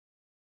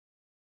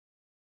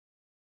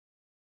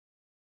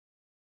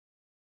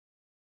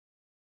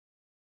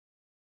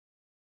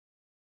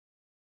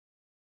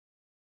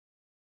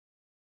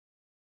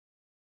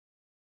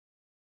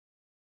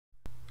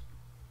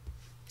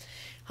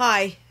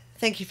Hi,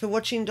 thank you for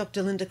watching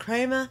Dr. Linda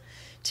Kramer.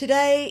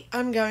 Today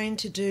I'm going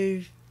to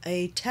do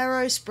a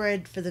tarot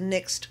spread for the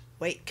next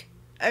week.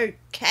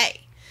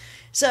 Okay,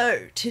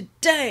 so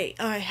today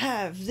I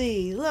have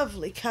the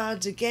lovely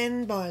cards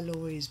again by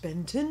Louise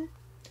Benton.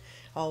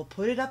 I'll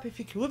put it up if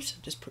you can, whoops,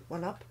 just put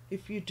one up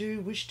if you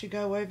do wish to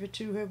go over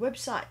to her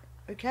website,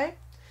 okay?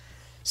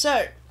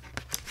 So,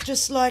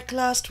 just like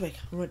last week,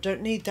 I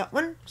don't need that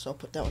one, so I'll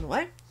put that one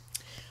away.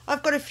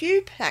 I've got a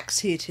few packs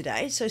here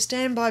today, so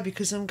stand by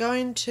because I'm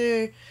going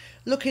to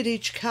look at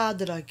each card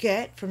that I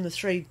get from the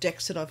 3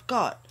 decks that I've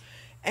got,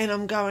 and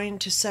I'm going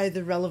to say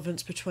the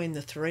relevance between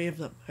the 3 of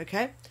them,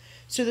 okay?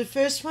 So the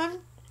first one,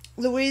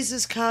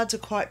 Louise's cards are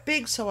quite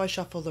big, so I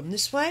shuffle them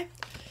this way.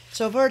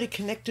 So I've already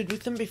connected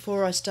with them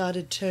before I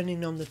started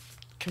turning on the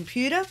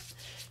computer.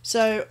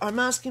 So I'm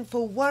asking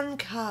for one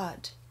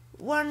card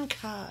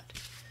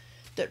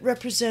that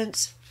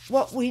represents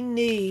what we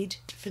need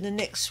for the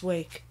next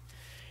week.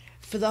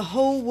 For the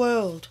whole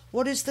world,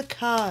 what is the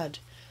card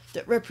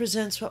that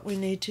represents what we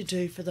need to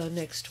do for the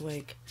next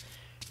week?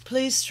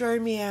 Please throw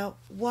me out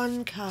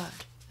one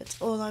card.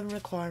 That's all I'm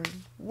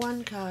requiring.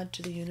 One card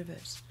to the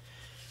universe.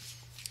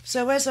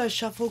 So as I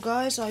shuffle,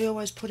 guys, I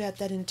always put out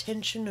that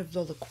intention of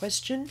the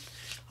question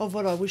of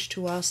what I wish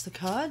to ask the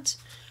cards.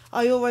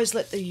 I always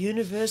let the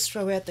universe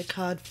throw out the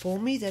card for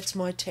me. That's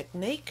my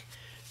technique.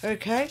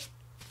 Okay?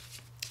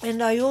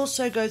 And I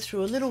also go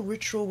through a little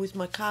ritual with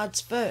my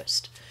cards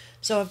first.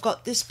 So I've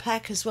got this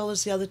pack as well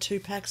as the other 2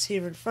 packs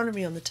here in front of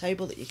me on the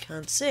table that you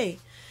can't see.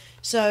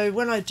 So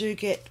when I do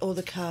get all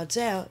the cards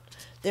out,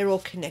 they're all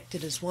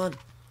connected as one.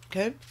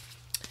 Okay?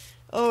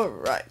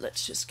 Alright,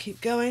 let's just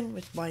keep going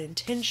with my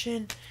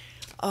intention.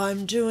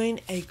 I'm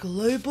doing a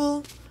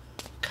global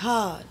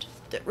card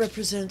that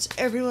represents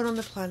everyone on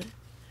the planet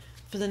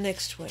for the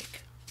next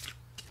week.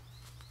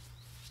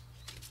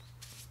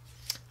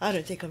 I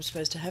don't think I'm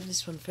supposed to have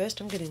this one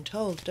first. I'm getting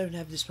told don't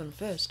have this one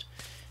first.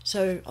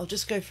 So I'll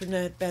just go for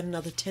about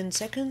another 10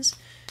 seconds,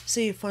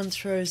 see if one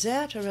throws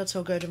out, or else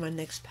I'll go to my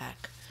next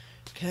pack.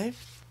 Okay?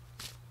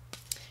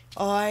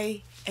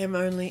 I am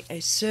only a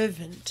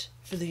servant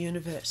for the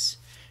universe.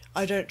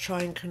 I don't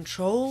try and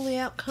control the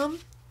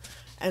outcome,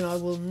 and I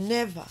will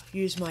never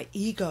use my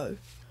ego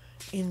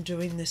in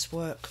doing this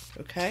work,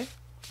 okay?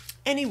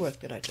 Any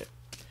work that I do.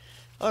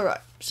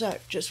 Alright, so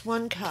just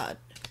one card.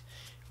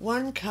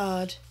 One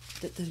card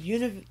that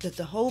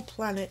the whole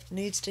planet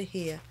needs to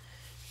hear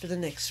for the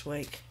next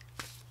week.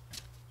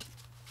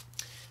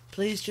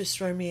 Please just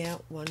throw me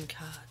out one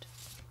card.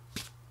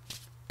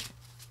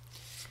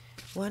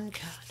 One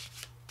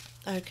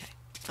card. Okay,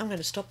 I'm going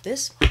to stop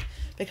this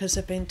because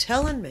they've been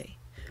telling me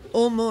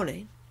all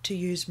morning to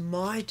use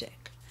my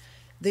deck.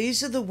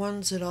 These are the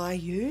ones that I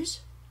use.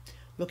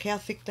 Look how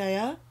thick they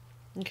are.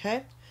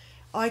 Okay,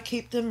 I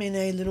keep them in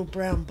a little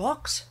brown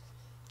box,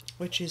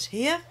 which is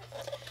here.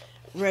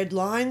 Red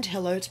lined,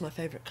 hello, it's my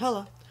favourite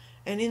colour.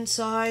 And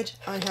inside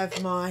I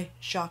have my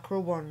chakra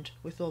wand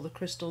with all the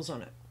crystals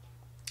on it.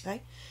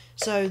 Okay,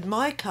 so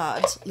my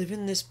cards live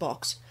in this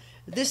box.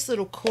 This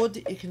little cord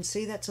that you can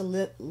see, that's a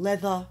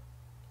leather,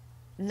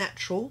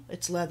 natural,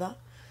 it's leather.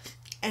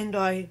 And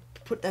I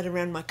put that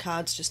around my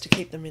cards just to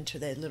keep them into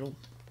their little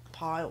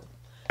pile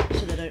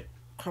so they don't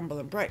crumble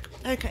and break.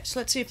 Okay, so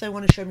let's see if they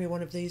want to show me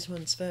one of these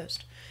ones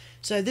first.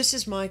 So this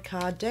is my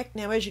card deck.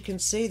 Now as you can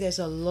see, there's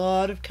a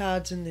lot of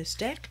cards in this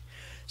deck.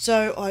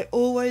 So I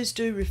always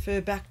do refer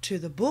back to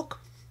the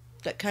book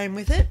that came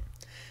with it.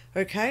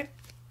 Okay,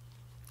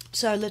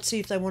 so let's see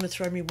if they want to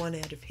throw me one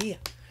out of here.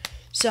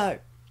 So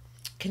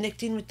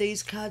connecting with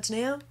these cards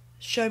now,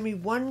 show me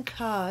one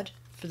card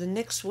for the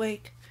next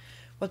week,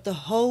 what the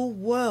whole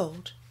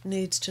world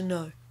needs to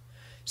know.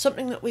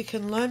 Something that we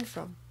can learn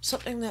from,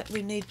 something that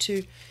we need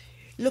to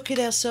look at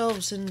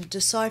ourselves and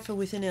decipher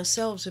within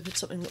ourselves if it's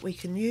something that we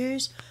can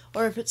use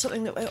or if it's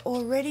something that we're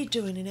already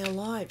doing in our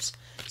lives.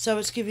 So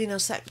it's giving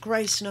us that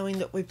grace knowing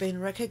that we've been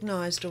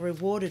recognised or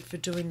rewarded for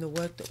doing the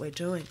work that we're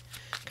doing.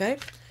 Okay,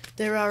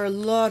 there are a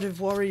lot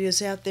of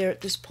warriors out there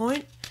at this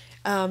point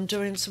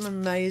doing some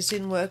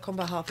amazing work on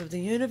behalf of the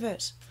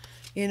universe.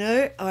 You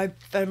know, I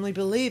firmly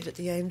believe that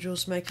the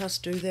angels make us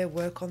do their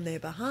work on their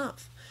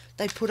behalf.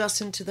 They put us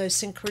into those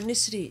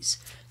synchronicities.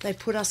 They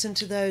put us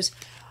into those,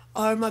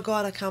 oh my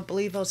God, I can't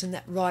believe I was in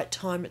that right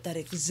time at that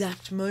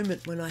exact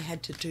moment when I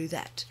had to do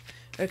that.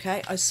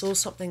 Okay, I saw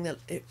something that,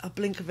 a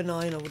blink of an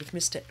eye and I would have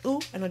missed it.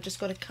 Oh, and I just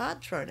got a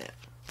card thrown out.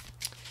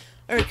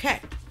 Okay,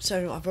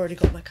 so I've already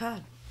got my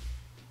card.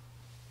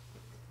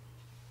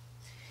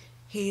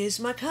 Here's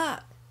my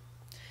card.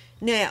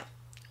 Now,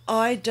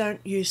 I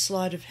don't use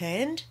sleight of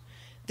hand.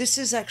 This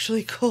is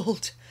actually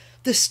called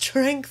the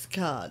Strength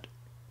card.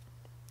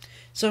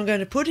 So I'm going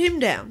to put him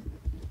down.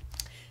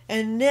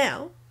 And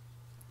now,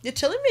 you're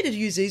telling me to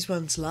use these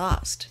ones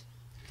last.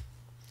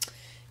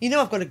 You know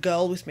I've got a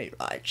girl with me,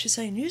 right? She's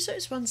saying, use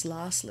those ones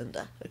last,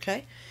 Linda.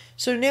 Okay?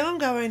 So now I'm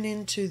going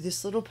into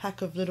this little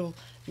pack of little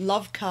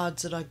love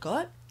cards that I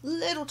got.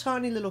 Little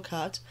tiny little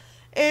cards.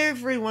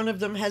 Every one of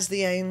them has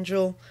the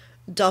angel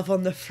dove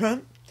on the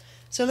front.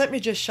 So let me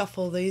just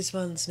shuffle these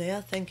ones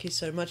now. Thank you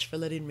so much for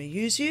letting me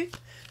use you.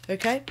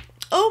 Okay.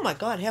 Oh my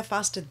God, how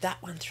fast did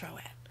that one throw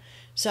out?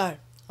 So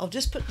I'll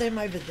just put them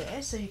over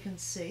there so you can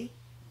see.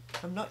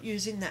 I'm not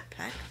using that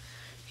pack.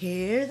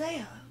 Here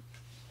they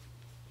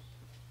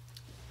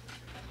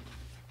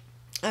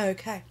are.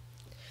 Okay.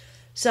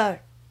 So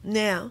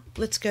now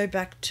let's go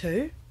back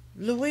to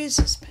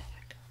Louise's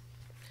pack.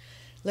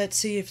 Let's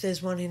see if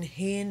there's one in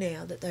here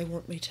now that they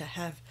want me to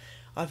have.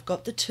 I've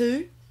got the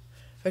two.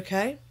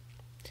 Okay.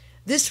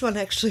 This one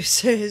actually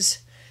says,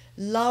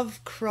 "Love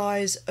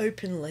cries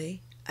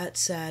openly at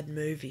sad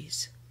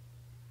movies."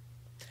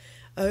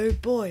 Oh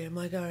boy, am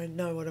I going to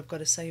know what I've got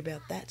to say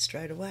about that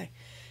straight away.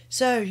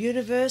 So,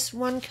 universe,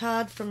 one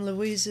card from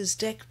Louise's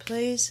deck,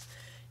 please.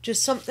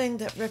 Just something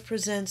that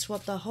represents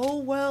what the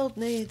whole world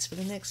needs for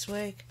the next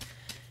week.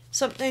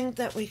 Something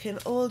that we can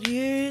all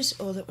use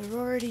or that we're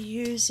already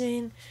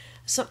using.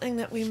 Something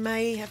that we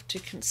may have to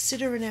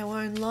consider in our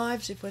own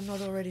lives if we're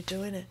not already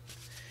doing it.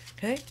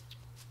 Okay?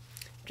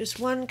 Just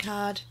one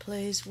card,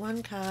 please.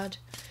 One card.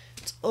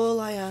 It's all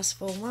I ask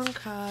for. One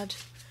card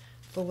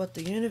for what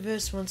the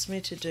universe wants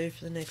me to do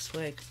for the next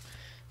week.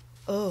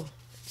 Oh,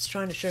 it's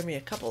trying to show me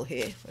a couple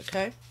here,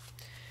 okay?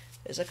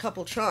 There's a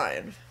couple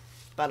trying,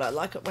 but I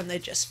like it when they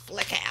just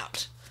flick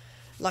out.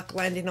 Like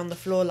landing on the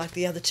floor like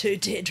the other two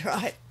did,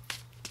 right?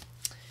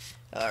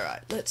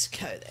 Alright, let's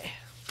go there.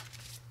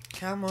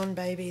 Come on,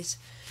 babies.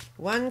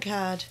 One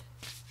card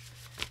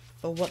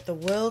for what the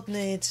world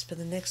needs for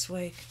the next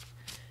week.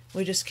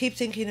 We just keep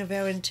thinking of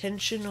our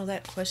intention or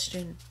that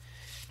question.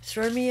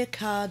 Throw me a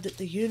card that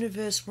the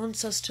universe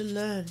wants us to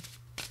learn,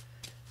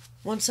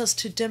 wants us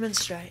to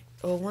demonstrate,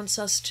 or wants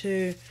us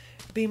to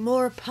be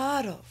more a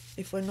part of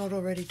if we're not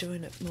already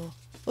doing it more.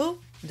 Oh,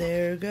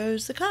 there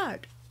goes the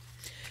card.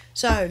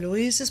 So,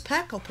 Louise's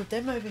pack, I'll put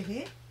them over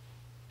here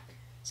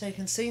so you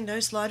can see no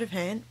sleight of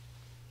hand.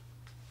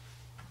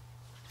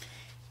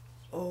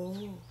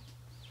 Oh.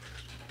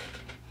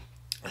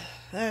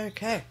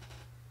 Okay.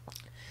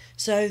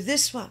 So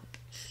this one,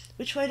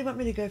 which way do you want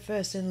me to go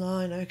first? In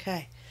line,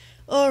 okay.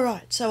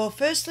 Alright, so I'll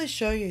firstly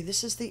show you,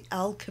 this is the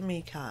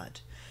Alchemy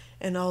card.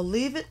 And I'll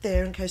leave it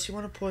there in case you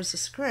want to pause the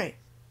screen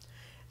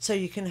so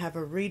you can have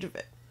a read of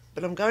it.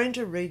 But I'm going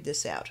to read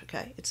this out,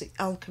 okay? It's the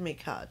Alchemy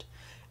card.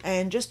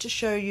 And just to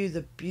show you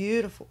the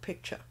beautiful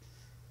picture.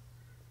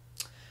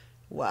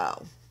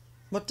 Wow.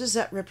 What does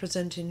that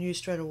represent in you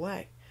straight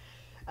away?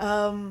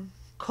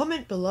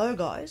 Comment below,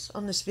 guys,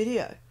 on this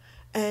video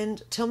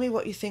and tell me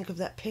what you think of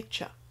that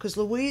picture, because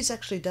Louise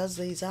actually does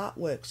these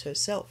artworks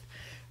herself.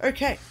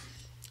 Okay,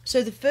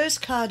 so the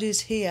first card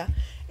is here.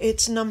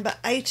 It's number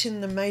 8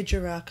 in the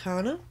Major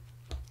Arcana.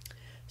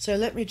 So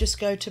let me just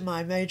go to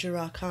my Major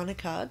Arcana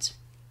cards,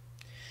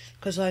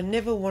 because I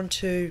never want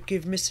to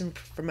give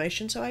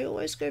misinformation, so I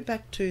always go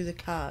back to the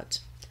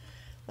cards.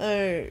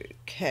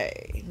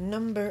 Okay,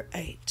 number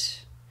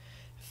 8.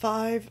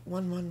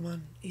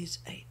 5111 is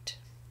 8.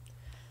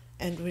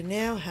 And we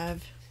now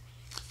have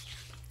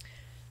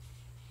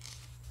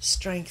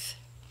Strength.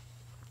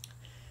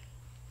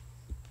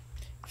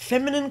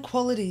 Feminine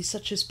qualities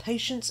such as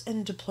patience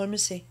and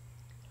diplomacy,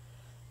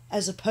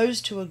 as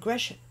opposed to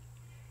aggression,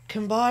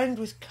 combined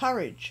with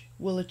courage,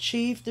 will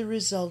achieve the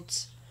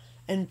results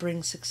and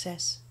bring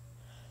success.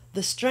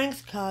 The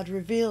Strength card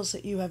reveals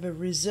that you have a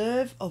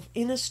reserve of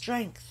inner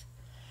strength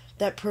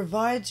that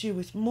provides you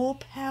with more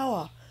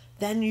power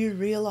than you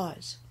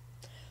realize.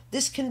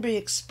 This can be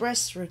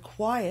expressed through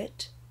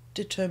quiet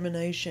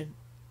determination.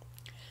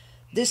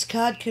 This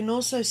card can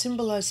also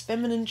symbolize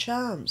feminine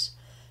charms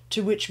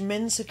to which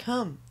men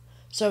succumb,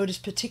 so it is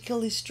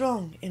particularly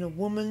strong in a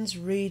woman's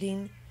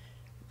reading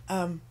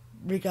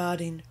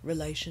regarding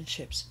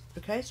relationships.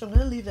 Okay, so I'm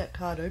going to leave that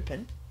card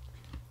open.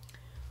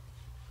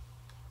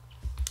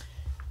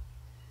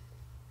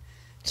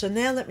 So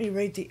now let me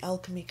read the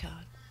Alchemy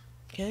card.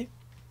 Okay.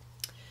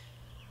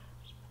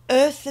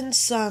 Earth and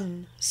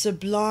sun,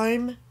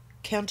 sublime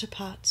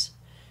counterparts.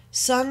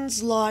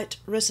 Sun's light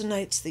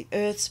resonates the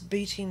earth's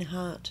beating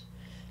heart.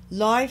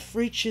 Life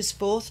reaches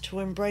forth to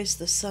embrace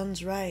the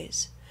sun's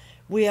rays.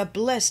 We are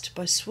blessed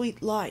by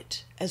sweet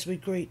light as we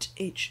greet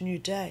each new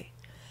day.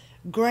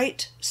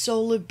 Great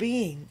solar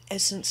being,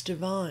 essence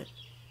divine,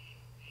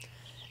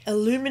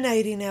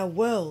 illuminating our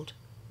world,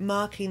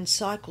 marking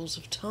cycles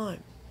of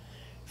time,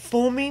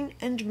 forming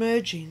and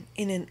merging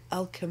in an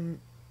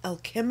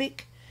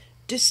alchemic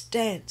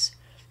dance.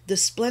 The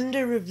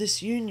splendor of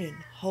this union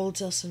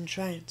holds us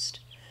entranced.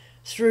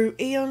 Through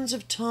eons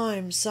of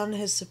time, sun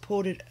has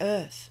supported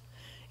earth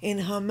in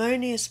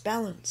harmonious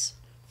balance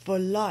for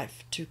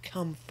life to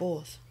come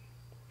forth.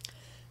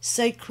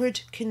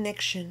 Sacred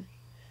connection,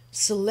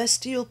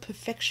 celestial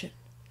perfection,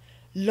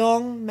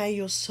 long may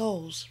your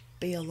souls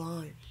be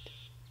aligned.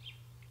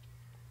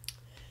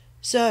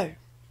 So,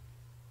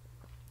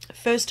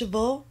 first of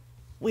all,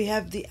 we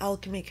have the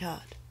Alchemy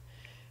card,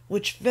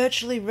 which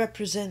virtually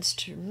represents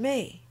to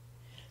me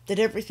that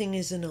everything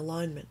is in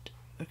alignment,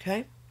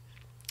 okay?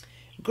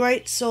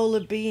 Great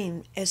solar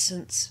being,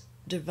 essence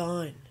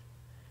divine.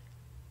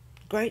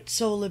 Great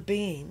solar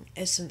being,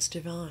 essence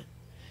divine.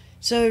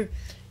 So,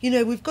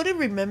 we've got to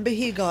remember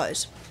here,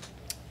 guys,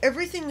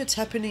 everything that's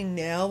happening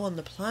now on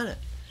the planet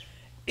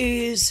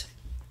is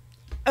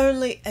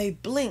only a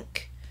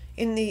blink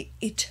in the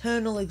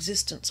eternal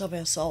existence of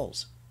our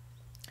souls.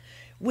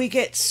 We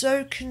get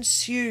so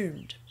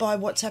consumed by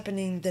what's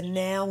happening the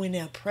now in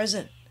our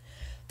present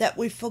that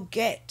we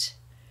forget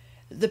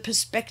the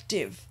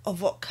perspective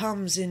of what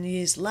comes in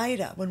years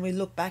later when we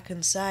look back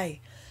and say,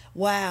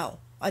 wow,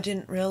 I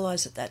didn't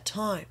realize at that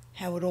time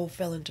how it all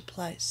fell into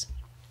place.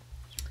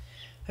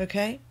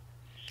 Okay?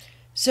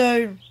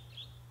 So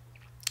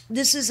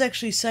this is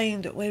actually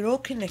saying that we're all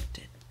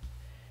connected,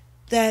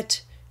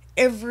 that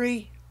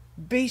every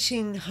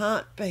beating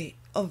heartbeat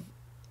of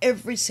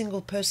every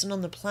single person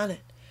on the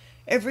planet,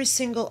 every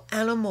single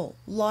animal,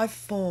 life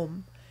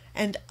form,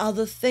 and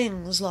other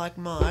things like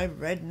my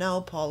red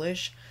nail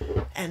polish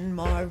and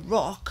my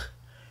rock,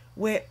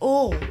 we're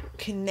all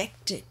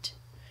connected.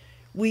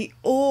 We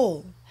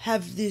all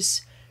have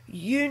this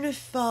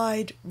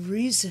unified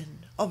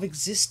reason of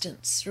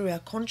existence through our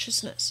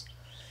consciousness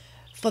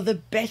for the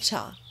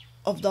better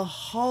of the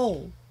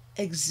whole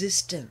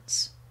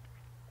existence.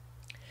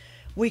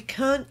 We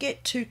can't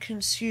get too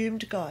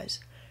consumed, guys,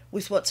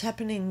 with what's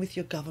happening with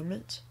your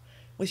government,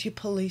 with your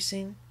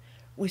policing,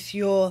 with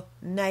your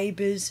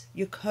neighbours,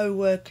 your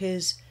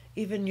co-workers,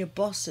 even your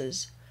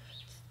bosses'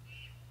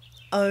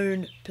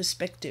 own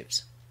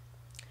perspectives.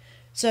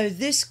 So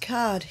this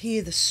card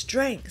here, the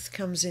strength,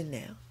 comes in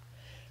now,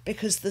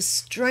 because the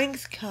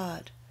strength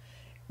card,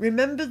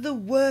 remember the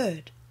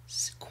word,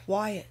 is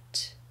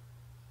quiet.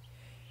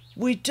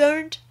 We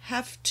don't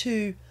have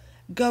to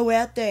go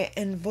out there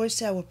and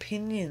voice our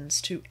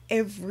opinions to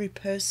every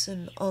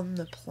person on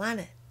the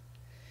planet.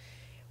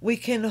 We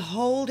can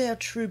hold our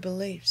true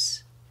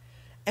beliefs,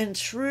 and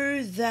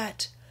through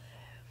that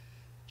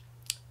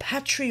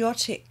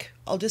patriotic,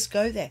 I'll just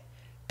go there,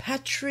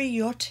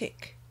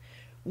 patriotic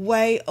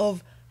way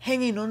of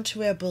hanging on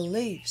to our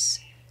beliefs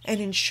and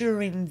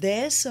ensuring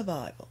their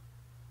survival,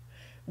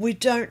 we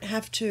don't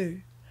have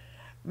to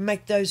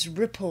make those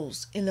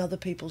ripples in other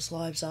people's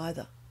lives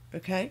either.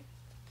 Okay?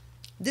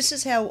 This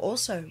is how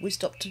also we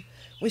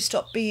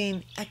stop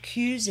being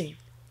accusing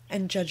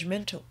and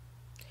judgmental.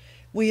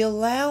 We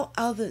allow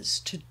others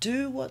to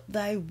do what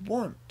they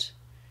want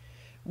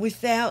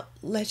without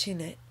letting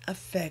it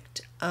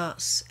affect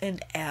us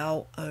and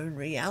our own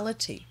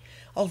reality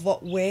of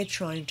what we're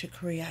trying to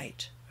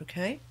create.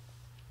 Okay?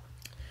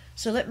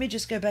 So let me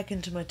just go back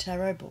into my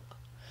tarot book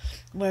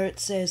where it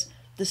says,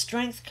 the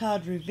strength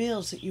card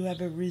reveals that you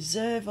have a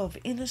reserve of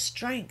inner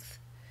strength.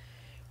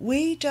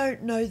 We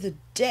don't know the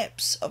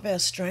depths of our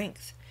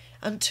strength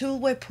until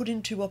we're put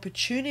into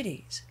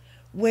opportunities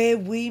where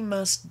we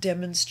must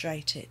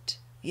demonstrate it.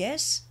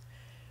 Yes?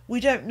 We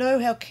don't know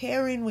how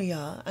caring we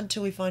are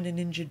until we find an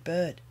injured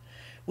bird.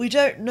 We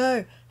don't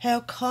know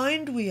how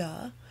kind we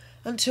are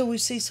until we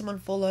see someone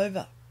fall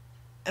over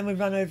and we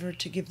run over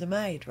to give them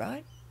aid,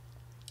 right?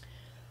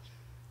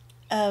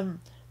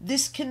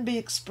 This can be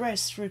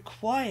expressed through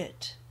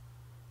quiet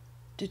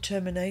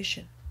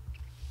determination.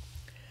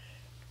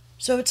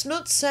 So it's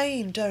not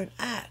saying don't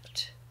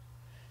act.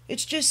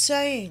 It's just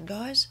saying,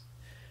 guys,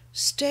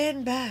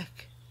 stand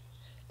back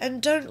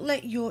and don't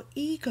let your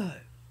ego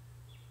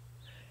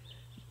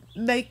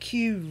make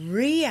you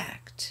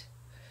react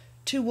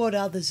to what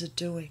others are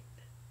doing.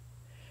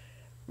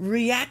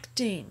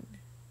 Reacting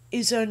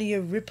is only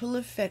a ripple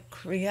effect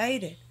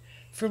created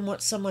from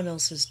what someone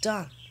else has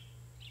done.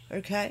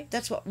 Okay?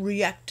 That's what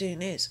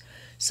reacting is.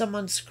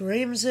 Someone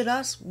screams at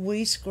us,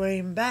 we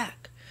scream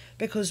back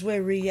because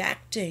we're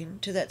reacting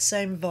to that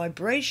same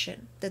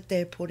vibration that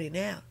they're putting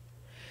out.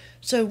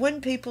 So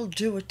when people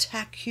do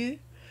attack you,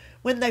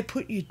 when they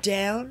put you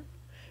down,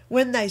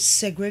 when they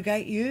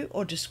segregate you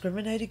or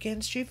discriminate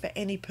against you for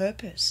any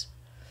purpose,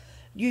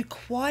 you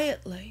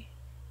quietly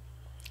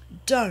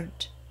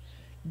don't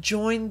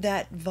join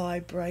that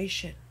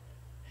vibration.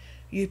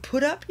 You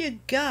put up your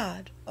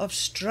guard of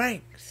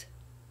strength,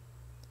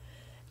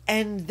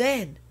 and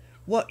then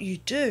what you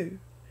do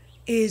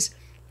is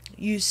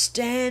you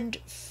stand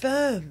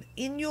firm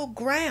in your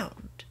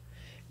ground,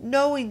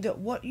 knowing that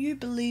what you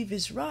believe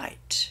is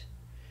right,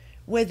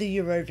 whether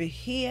you're over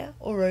here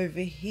or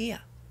over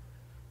here.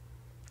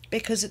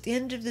 Because at the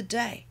end of the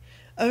day,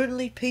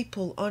 only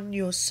people on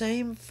your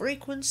same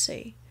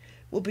frequency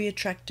will be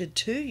attracted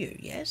to you,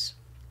 yes?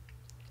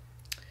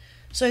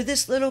 So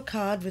this little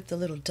card with the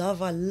little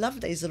dove, I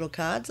love these little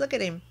cards. Look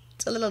at him.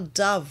 It's a little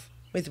dove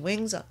with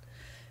wings on.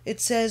 It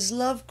says,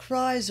 love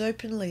cries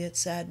openly at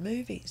sad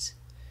movies.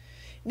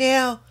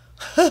 Now,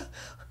 this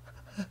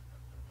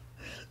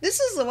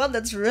is the one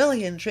that's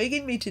really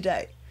intriguing me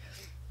today.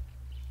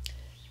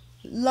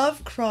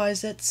 Love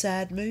cries at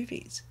sad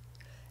movies.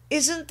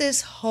 Isn't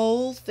this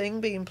whole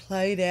thing being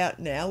played out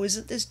now?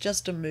 Isn't this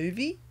just a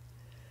movie?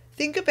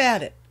 Think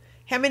about it.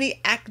 How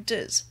many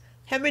actors,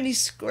 how many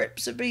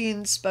scripts are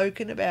being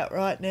spoken about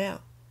right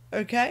now?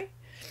 Okay?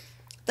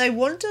 They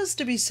want us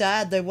to be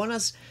sad. They want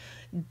us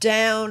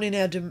down in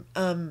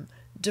our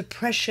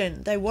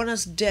depression. They want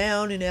us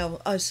down in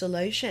our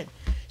isolation.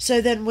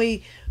 So then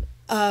we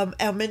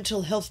our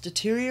mental health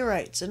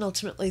deteriorates, and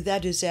ultimately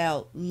that is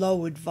our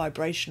lowered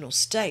vibrational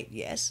state,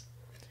 yes?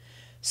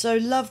 So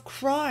love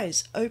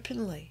cries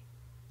openly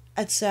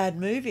at sad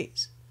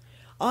movies.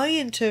 I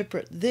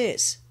interpret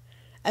this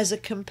as a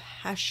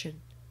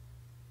compassion.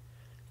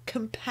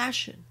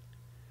 Compassion.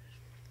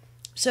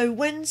 So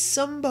when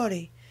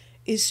somebody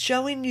is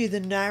showing you the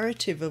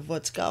narrative of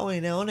what's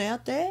going on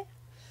out there,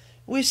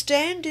 we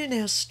stand in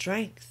our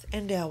strength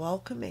and our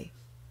alchemy.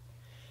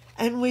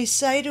 And we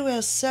say to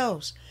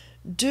ourselves,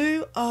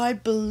 do I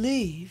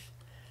believe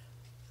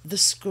the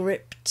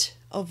script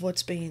of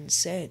what's being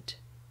said?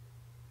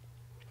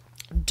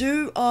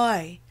 Do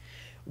I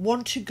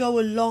want to go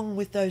along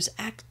with those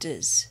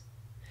actors?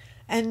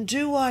 And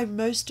do I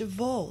most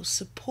of all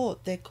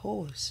support their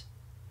cause?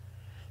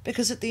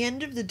 Because at the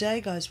end of the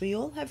day, guys, we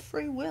all have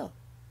free will.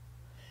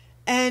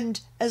 And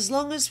as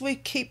long as we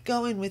keep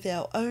going with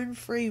our own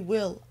free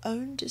will,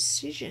 own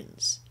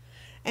decisions,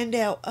 and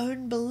our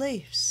own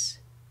beliefs,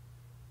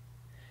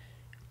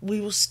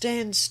 we will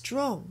stand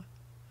strong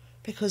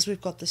because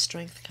we've got the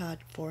strength card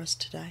for us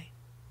today.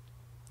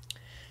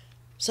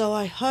 So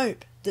I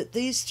hope that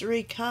these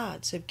 3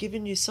 cards have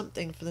given you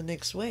something for the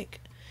next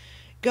week.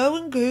 Go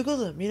and Google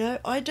them. You know,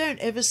 I don't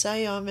ever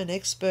say I'm an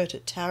expert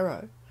at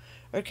tarot.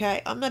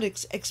 Okay, I'm not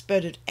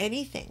expert at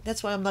anything.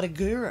 That's why I'm not a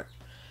guru.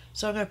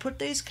 So I'm going to put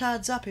these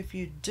cards up if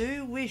you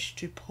do wish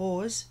to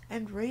pause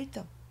and read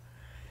them.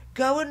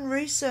 Go and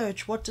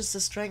research, what does the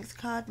strength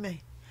card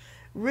mean?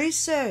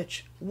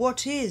 Research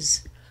what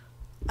is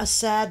a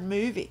sad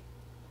movie.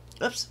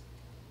 Oops.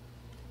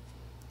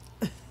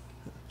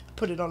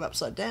 Put it on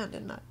upside down,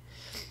 didn't I?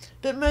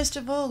 But most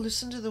of all,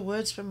 listen to the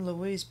words from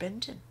Louise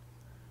Benton.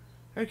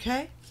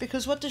 Okay?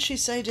 Because what does she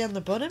say down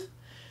the bottom?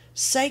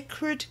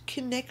 Sacred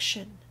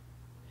connection.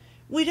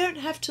 We don't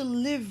have to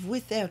live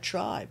with our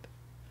tribe.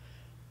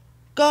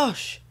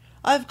 Gosh,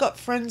 I've got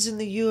friends in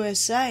the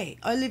USA.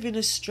 I live in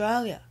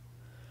Australia.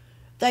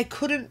 They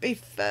couldn't be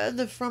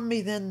further from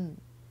me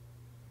than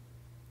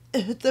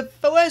the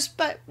worst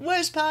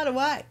part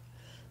away.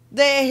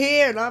 They're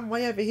here and I'm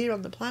way over here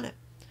on the planet.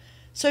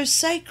 So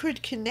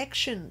sacred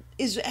connection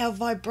is our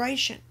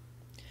vibration.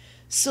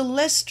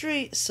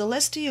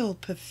 Celestial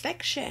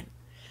perfection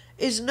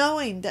is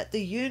knowing that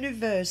the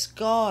universe,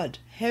 God,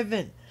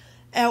 heaven,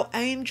 our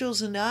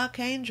angels and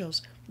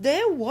archangels,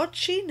 they're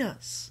watching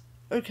us,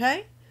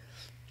 okay?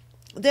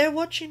 They're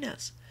watching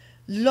us.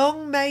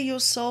 Long may your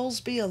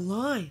souls be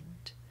aligned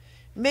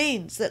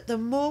means that the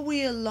more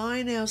we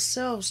align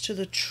ourselves to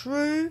the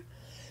true,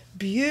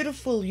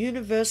 beautiful,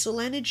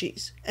 universal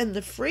energies and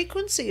the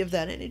frequency of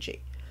that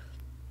energy,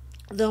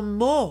 the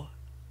more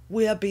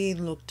we are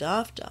being looked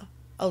after,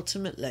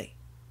 ultimately.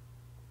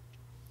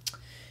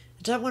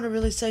 I don't want to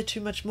really say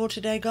too much more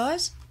today,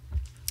 guys,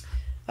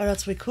 or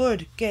else we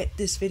could get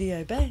this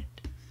video banned.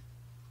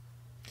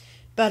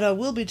 But I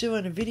will be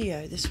doing a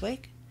video this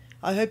week.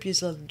 I hope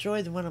you'll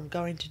enjoy the one I'm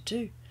going to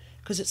do,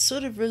 because it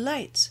sort of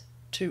relates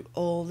to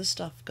all the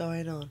stuff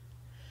going on.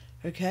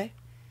 Okay?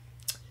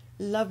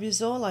 Love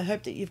yous all. I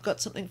hope that you've got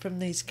something from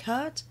these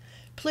cards.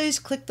 Please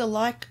click the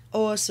like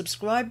or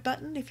subscribe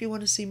button if you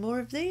want to see more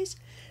of these.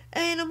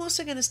 And I'm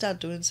also going to start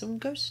doing some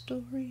ghost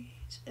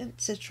stories,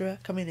 etc.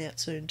 coming out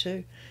soon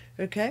too.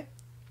 Okay?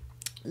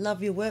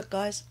 Love your work,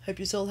 guys. Hope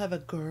you all have a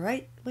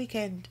great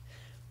weekend.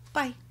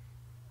 Bye.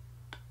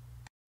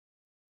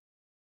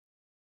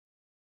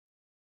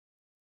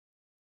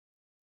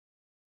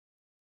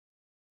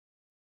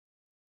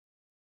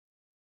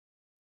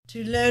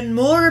 To learn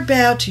more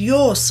about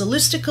your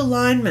solistic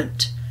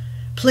alignment,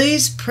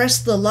 please press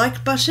the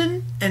like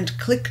button and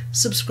click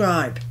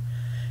subscribe.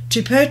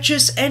 To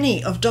purchase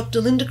any of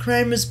Dr. Linda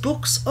Kramer's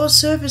books or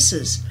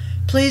services,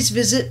 please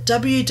visit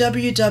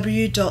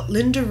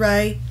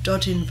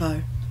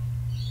www.lindaray.info.